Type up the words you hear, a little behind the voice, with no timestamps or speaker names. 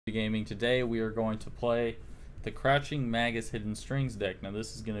Gaming. Today we are going to play the Crouching Magus Hidden Strings deck. Now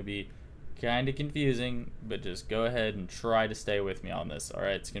this is going to be kind of confusing, but just go ahead and try to stay with me on this.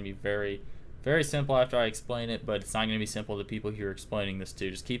 Alright, it's going to be very simple after I explain it, but it's not going to be simple to people who are explaining this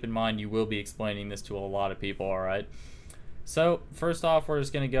to. Just keep in mind you will be explaining this to a lot of people, alright? So first off, we're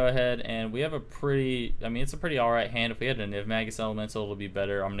just going to go ahead and we have a pretty, it's a pretty alright hand. If we had a Niv Magus Elemental, it'll be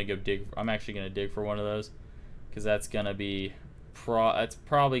better. I'm actually going to dig for one of those because that's going to be it's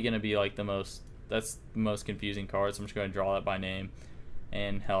probably going to be like the most confusing card, so I'm just going to draw that by name.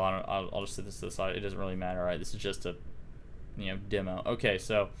 And hell, I'll just set this to the side. It doesn't really matter. All right, this is just a demo. Okay,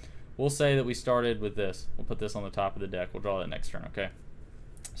 so we'll say that we started with this. We'll put this on the top of the deck. We'll draw that next turn. Okay,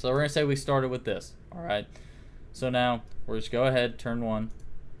 so we're going to say we started with this. All right, so now we're just go ahead, turn one,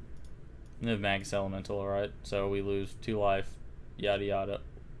 Niv Magus Elemental. All right, so we lose 2 life, yada yada,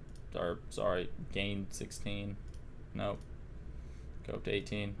 or sorry, gain 16. Nope. Go up to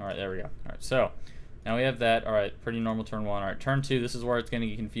 18. Alright, there we go. Alright, so now we have that. Alright, pretty normal turn 1. Alright, turn 2, this is where it's going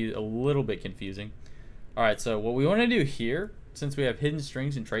to get a little bit confusing. Alright, so what we want to do here, since we have hidden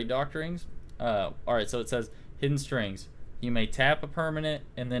strings and trait doctrines, alright, so it says hidden strings. You may tap a permanent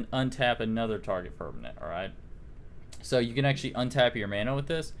and then untap another target permanent. Alright, so you can actually untap your mana with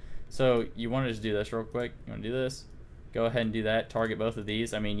this. So you want to just do this real quick. You want to do this. Go ahead and do that. Target both of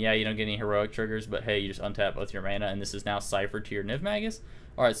these. I mean, yeah, you don't get any heroic triggers, but hey, you just untap both your mana, and this is now ciphered to your Niv Magus.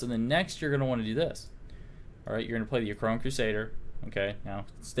 Alright, so then next you're going to want to do this. Alright, you're going to play the Chrome Crusader. Okay, now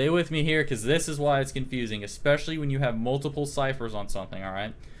stay with me here because this is why it's confusing, especially when you have multiple ciphers on something,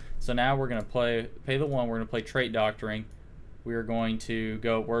 alright? So now we're going to pay the one, we're going to play Trait Doctoring. We're going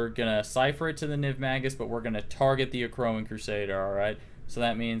to cipher it to the Niv Magus, but we're going to target the Chrome Crusader, alright? So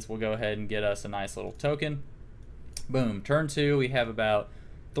that means we'll go ahead and get us a nice little token. Boom. Turn 2, we have about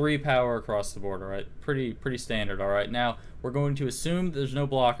 3 power across the board, alright? Pretty standard, alright? Now, we're going to assume there's no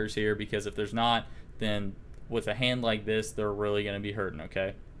blockers here, because if there's not, then with a hand like this, they're really going to be hurting,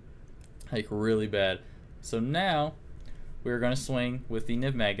 okay? Like, really bad. So now, we're going to swing with the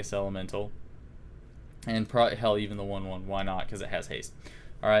Niv Magus Elemental, and probably, hell, even the 1/1. Why not? Because it has haste.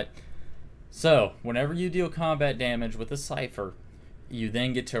 Alright, so, whenever you deal combat damage with a cipher, you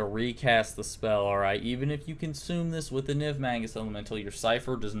then get to recast the spell, alright? Even if you consume this with the Niv Magus Elemental, your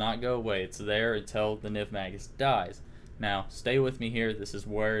cipher does not go away. It's there until the Niv Magus dies. Now, stay with me here. This is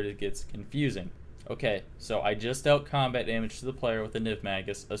where it gets confusing. Okay, so I just dealt combat damage to the player with the Niv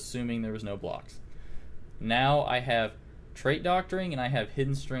Magus, assuming there was no blocks. Now I have Trait Doctoring and I have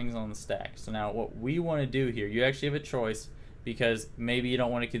Hidden Strings on the stack. So now what we want to do here, you actually have a choice, because maybe you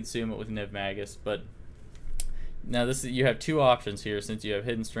don't want to consume it with Niv Magus, but now you have 2 options here since you have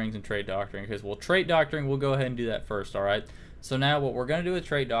Hidden Strings and Trait Doctoring, because Trait Doctoring, we'll go ahead and do that first, alright? So now what we're going to do with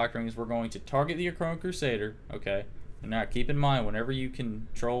Trait Doctoring is we're going to target the Chrome Crusader, okay? And now keep in mind, whenever you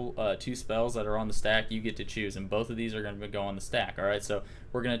control 2 spells that are on the stack, you get to choose, and both of these are going to go on the stack, alright? So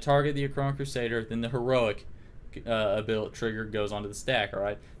we're going to target the Chrome Crusader, then the heroic ability trigger goes onto the stack,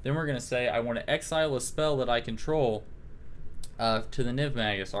 alright? Then we're going to say I want to exile a spell that I control to the Niv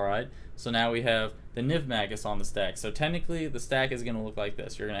Magus, alright? So now we have the Niv Magus on the stack. So technically the stack is going to look like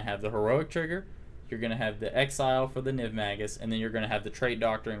this. You're going to have the heroic trigger, you're going to have the exile for the Niv Magus, and then you're going to have the Trait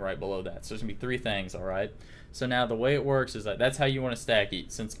Doctoring right below that. So there's going to be 3 things, alright? So now the way it works is that's how you want to stack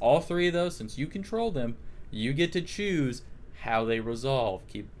it. Since all 3 of those, since you control them, you get to choose how they resolve.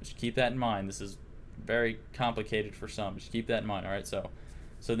 Just keep that in mind. This is very complicated for some. Just keep that in mind, alright? So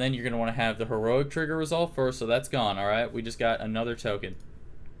then you're going to want to have the heroic trigger resolve first, so that's gone, alright? We just got another token.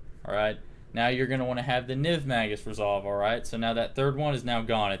 Alright, now you're going to want to have the Niv Magus resolve, alright? So now that 3rd one is now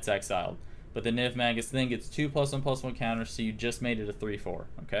gone, it's exiled. But the Niv Magus then gets 2+1/+1 counters, so you just made it a 3/4,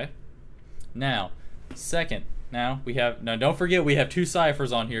 okay? Now, second, now don't forget we have 2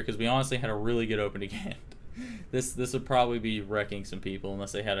 ciphers on here, because we honestly had a really good opening hand. This would probably be wrecking some people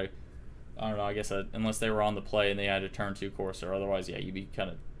unless they had I don't know, I guess unless they were on the play and they had a turn 2 courser. Otherwise, yeah, you'd be kind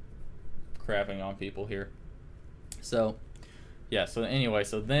of crapping on people here. So yeah, so anyway,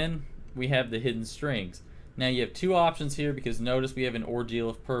 so then we have the Hidden Strings. Now you have 2 options here, because notice we have an Ordeal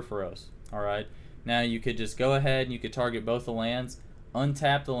of Purphoros. Alright, now you could just go ahead and you could target both the lands,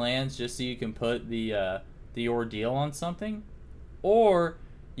 untap the lands just so you can put the Ordeal on something, or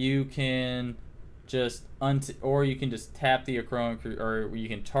you can just tap the Acroan, or you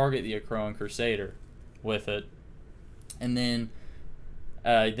can target the Acroan Crusader with it, and then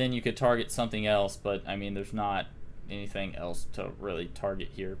you could target something else, but I mean there's not anything else to really target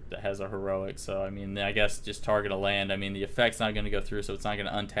here that has a heroic, so I mean I guess just target a land. I mean the effect's not going to go through, so it's not going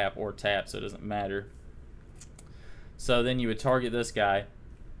to untap or tap, so it doesn't matter. So then you would target this guy,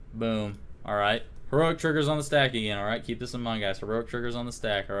 boom, alright, Heroic triggers on the stack again, alright? Keep this in mind, guys. Heroic triggers on the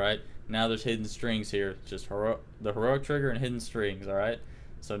stack, alright? Now there's hidden strings here. Just the heroic trigger and hidden strings, alright?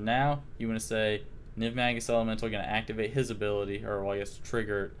 So now you want to say Niv Magus Elemental going to activate his ability, or well, I guess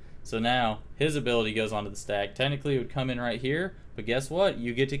trigger it. So now his ability goes onto the stack. Technically it would come in right here, but guess what?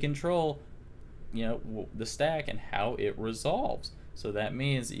 You get to control, you know, the stack and how it resolves. So that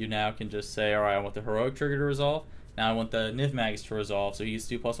means that you now can just say, alright, I want the heroic trigger to resolve. Now I want the Niv Magus to resolve, so he gets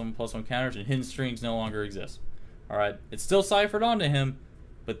 2+1/+1 counters, and hidden strings no longer exist. Alright, it's still ciphered onto him,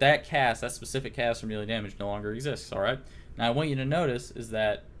 but that cast, that specific cast from dealing damage no longer exists, alright? Now I want you to notice is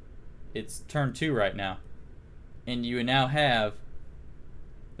that it's turn 2 right now. And you now have,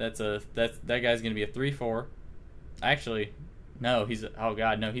 that guy's going to be a 3/4. Actually, no, oh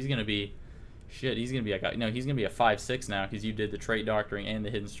god, no, he's going to be, shit, he's going to be a, no, he's going to be a 5/6 now, because you did the trait doctoring and the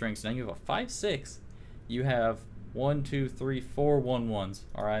hidden strings. So now you have a 5/6. You have 1, 2, 3, 4 1/1s.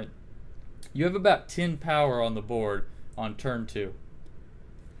 All right, you have about 10 power on the board on turn 2.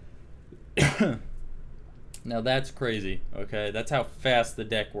 Now that's crazy. Okay, that's how fast the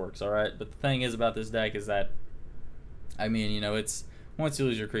deck works. All right, but the thing is about this deck is that, I mean, you know, it's once you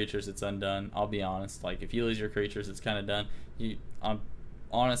lose your creatures, it's undone. I'll be honest. Like if you lose your creatures, it's kind of done.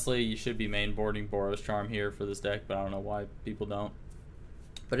 Honestly, you should be main boarding Boros Charm here for this deck, but I don't know why people don't.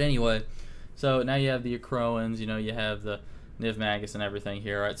 But anyway. So now you have the Acroans, you know, you have the Niv Magus and everything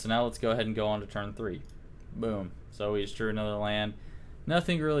here. Alright, so now let's go ahead and go on to turn 3. Boom. So we just drew another land.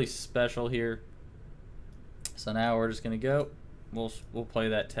 Nothing really special here. So now we're just going to go. We'll play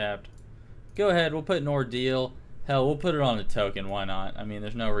that tapped. Go ahead, we'll put an Ordeal. Hell, we'll put it on a token, why not? I mean,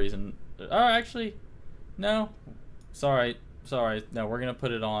 there's no reason. Oh, actually, no. Sorry. No, we're going to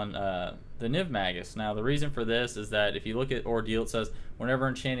put it on the Niv Magus. Now, the reason for this is that if you look at Ordeal, it says whenever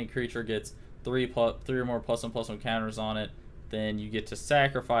enchanted creature gets 3 or more +1/+1 counters on it, then you get to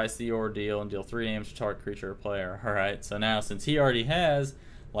sacrifice the Ordeal and deal 3 damage to target creature or player. Alright, so now since he already has,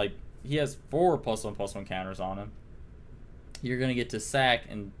 like, he has 4 +1/+1 counters on him, you're going to get to sack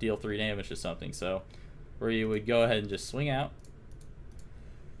and deal 3 damage to something. So, where you would go ahead and just swing out.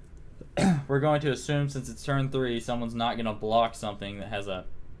 We're going to assume since it's turn 3, someone's not going to block something that has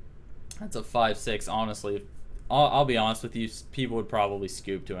that's a 5/6. Honestly, I'll be honest with you, people would probably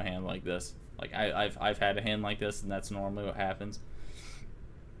scoop to a hand like this. Like I've had a hand like this, and that's normally what happens.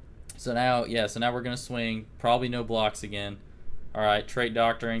 So now, yeah, so now we're gonna swing. Probably no blocks again. All right, trait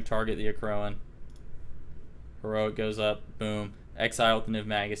doctoring, target the Acroan. Heroic goes up, boom. Exile with the Niv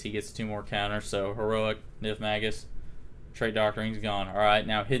Magus, he gets 2 more counters. So heroic, Niv Magus, trait doctoring's gone. All right,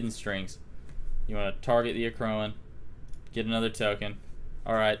 now hidden strings. You want to target the Acroan, get another token.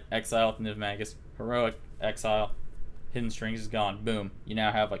 All right, exile with the Niv Magus, heroic, exile, hidden strings is gone. Boom. You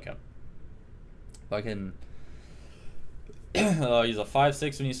now have like a fucking he's a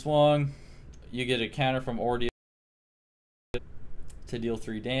 5/6 when you swung. You get a counter from Ordeal to deal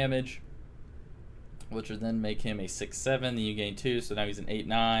 3 damage, which would then make him a 6/7. Then you gain 2, so now he's an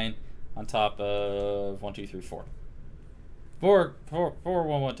 8/9 on top of 1, 2, 3, 4. 4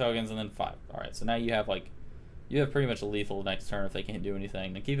 1/1 tokens and then 5. All right, so now you have pretty much a lethal next turn if they can't do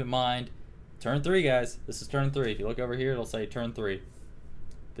anything. Now keep in mind, turn 3, guys. This is turn 3. If you look over here, it'll say turn 3.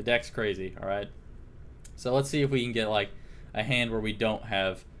 The deck's crazy. All right. So let's see if we can get like a hand where we don't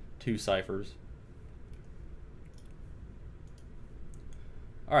have 2 ciphers.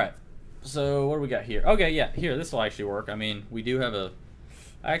 All right. So what do we got here? Okay, yeah, here, this will actually work. I mean, we do have a,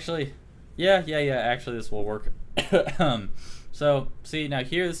 actually, yeah, actually this will work. So see now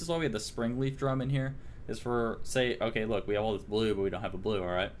here, this is why we have the Springleaf Drum in here. Is for, say, okay, look, we have all this blue, but we don't have a blue. All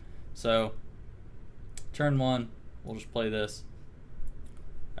right. So turn 1, we'll just play this.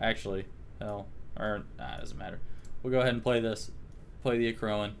 Actually, hell. Or, nah, it doesn't matter. We'll go ahead and play this. Play the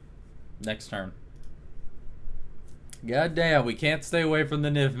Acroan. Next turn. God damn, we can't stay away from the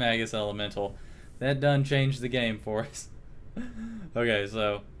Niv Magus Elemental. That done changed the game for us. Okay,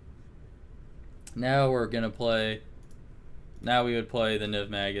 so now we're gonna play. Now we would play the Niv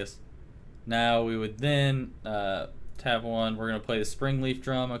Magus. Now we would then tap 1. We're gonna play the Springleaf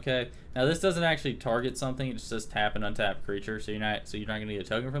Drum. Okay. Now this doesn't actually target something. It just says tap an untapped creature. So you're not gonna get a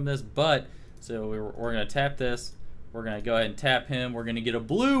token from this, but. So we're going to tap this. We're going to go ahead and tap him. We're going to get a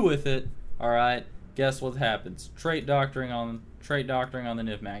blue with it. All right. Guess what happens? Trait doctoring on the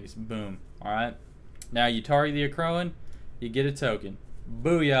Niv Magus. Boom. All right. Now you target the Acroan. You get a token.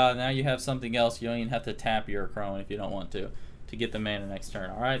 Booyah. Now you have something else. You don't even have to tap your Acroan if you don't want to get the mana next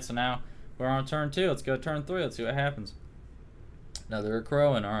turn. All right. So now we're on turn 2. Let's go turn 3. Let's see what happens. Another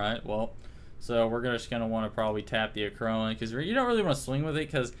Acroan. All right. Well, so we're just going to want to probably tap the Acroan because you don't really want to swing with it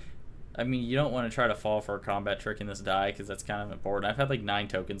because I mean, you don't want to try to fall for a combat trick in this die because that's kind of important. I've had like 9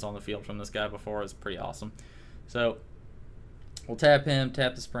 tokens on the field from this guy before. It's pretty awesome. So we'll tap him,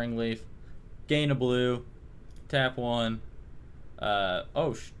 tap the Spring Leaf, gain a blue, tap 1.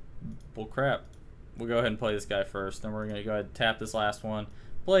 Well, crap. We'll go ahead and play this guy first. Then we're going to go ahead and tap this last one.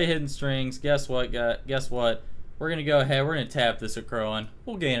 Play Hidden Strings. Guess what? Guess what? We're going to go ahead. We're going to tap this Acroan.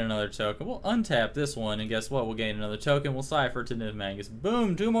 We'll gain another token. We'll untap this one. And guess what? We'll gain another token. We'll Cipher to Niv Magus.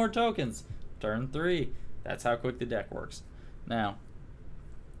 Boom! 2 more tokens. Turn 3. That's how quick the deck works. Now,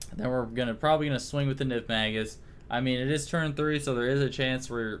 then we're probably going to swing with the Niv Magus. I mean, it is turn 3, so there is a chance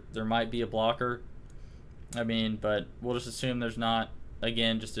where there might be a blocker. I mean, but we'll just assume there's not.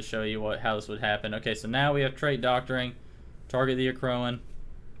 Again, just to show you how this would happen. Okay, so now we have Trait Doctoring, target the Acroan,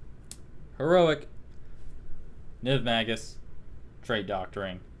 Heroic, Niv Magus, Trait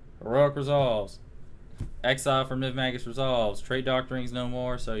Doctoring, Heroic resolves, Exile from Niv Magus resolves, Trait Doctoring's no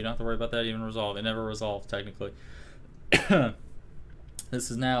more, so you don't have to worry about that even resolve. It never resolves, technically.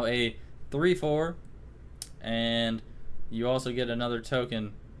 This is now a 3/4, and you also get another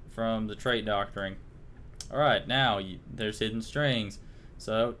token from the Trait Doctoring. Alright, now there's Hidden Strings.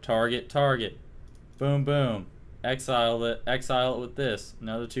 So target, boom, boom. Exile it with this.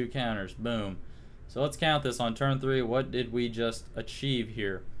 Another 2 counters, boom. So let's count this on turn 3. What did we just achieve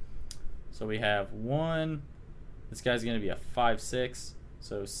here? So we have 1. This guy's going to be a 5/6.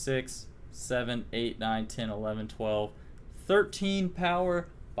 So 6, 7, 8, 9, 10, 11, 12, 13 power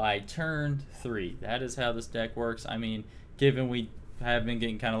by turn 3. That is how this deck works. I mean, given we have been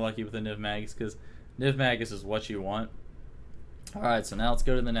getting kind of lucky with the Niv Magus, because Niv Magus is what you want. Alright, so now let's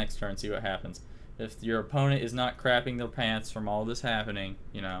go to the next turn, see what happens. If your opponent is not crapping their pants from all this happening,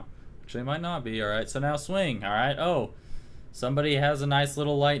 you know, which they might not be, alright, so now swing, alright. Oh, somebody has a nice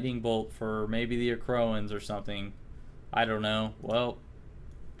little lightning bolt for maybe the Acroans or something. I don't know. Well,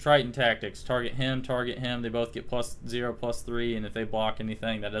 Triton Tactics, target him, they both get +0, +3, and if they block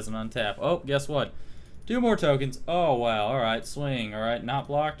anything, that doesn't untap. Oh, guess what? 2 more tokens. Oh, wow, alright, swing, alright, not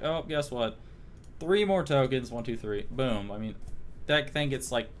blocked. Oh, guess what? 3 more tokens. 1, 2, 3. Boom. I mean, that thing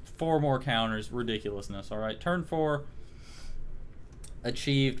gets like 4 more counters. Ridiculousness. Alright. Turn 4.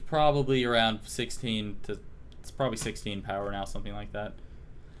 Achieved probably around 16 to... It's probably 16 power now. Something like that.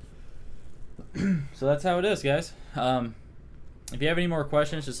 So that's how it is, guys. If you have any more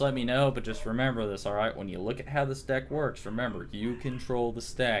questions, just let me know. But just remember this, alright? When you look at how this deck works, remember, you control the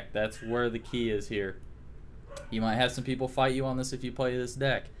stack. That's where the key is here. You might have some people fight you on this if you play this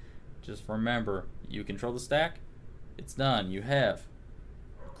deck. Just remember, you control the stack, it's done. You have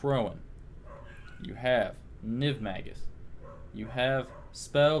Crowan. You have Niv Magus. You have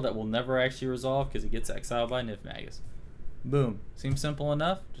Spell that will never actually resolve because it gets exiled by Niv Magus. Boom. Seems simple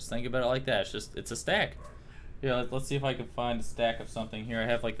enough? Just think about it like that. It's a stack. Yeah, let's see if I can find a stack of something here. I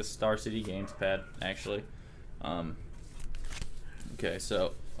have like the Star City Games pad, actually. Okay,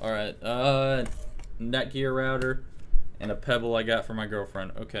 so, alright. Netgear router and a pebble I got for my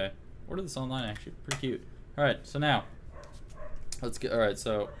girlfriend. Okay. Ordered this online, actually. Pretty cute. Alright, so now let's get. Alright,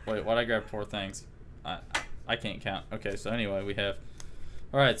 so wait, why'd I grab 4 things? I can't count. Okay, so anyway, we have.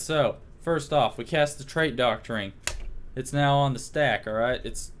 Alright, so first off, we cast the Trait Doctoring. It's now on the stack, alright?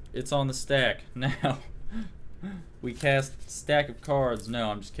 It's on the stack. Now we cast Stack of Cards.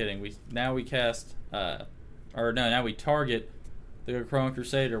 No, I'm just kidding. Now we cast now we target the Acroan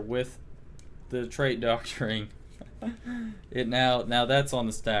Crusader with the Trait Doctoring. Now that's on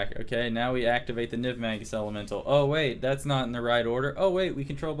the stack. Okay, now we activate the Niv Magus Elemental. Oh wait, that's not in the right order. Oh wait, we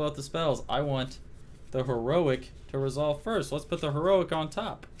control both the spells. I want the Heroic to resolve first. Let's put the Heroic on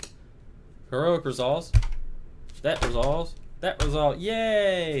top. Heroic resolves. That resolves. That resolves.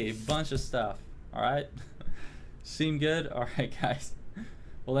 Yay! Bunch of stuff. Alright. Seem good? Alright, guys.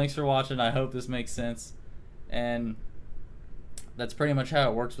 Well, thanks for watching. I hope this makes sense. And that's pretty much how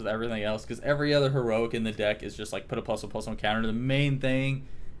it works with everything else, because every other Heroic in the deck is just like put a +1/+1 counter. The main thing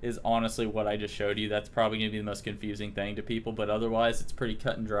is honestly what I just showed you. That's probably going to be the most confusing thing to people, but otherwise it's pretty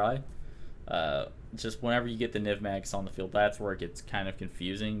cut and dry. Just whenever you get the Niv Magus on the field, that's where it gets kind of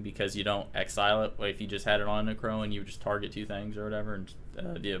confusing, because you don't exile it. If you just had it on a Crow and you just target 2 things or whatever, and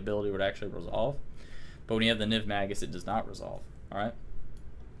the ability would actually resolve. But when you have the Niv Magus, it does not resolve. Alright?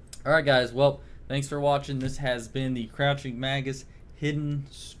 Alright, guys. Well, thanks for watching. This has been the Crouching Magus Hidden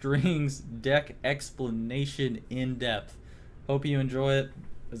Strings deck explanation in depth. Hope you enjoy it,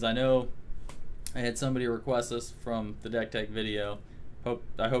 as I know I had somebody request this from the Deck Tech video.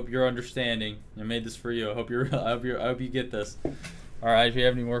 I hope you're understanding. I made this for you. I hope you get this. Alright, if you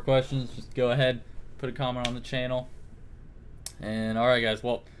have any more questions, just go ahead, put a comment on the channel. And alright, guys,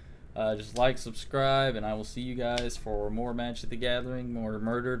 well, Just like, subscribe, and I will see you guys for more Magic the Gathering, more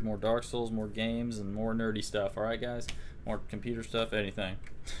Murdered, more Dark Souls, more games, and more nerdy stuff. Alright, guys? More computer stuff, anything.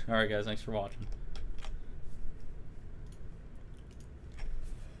 Alright, guys, thanks for watching.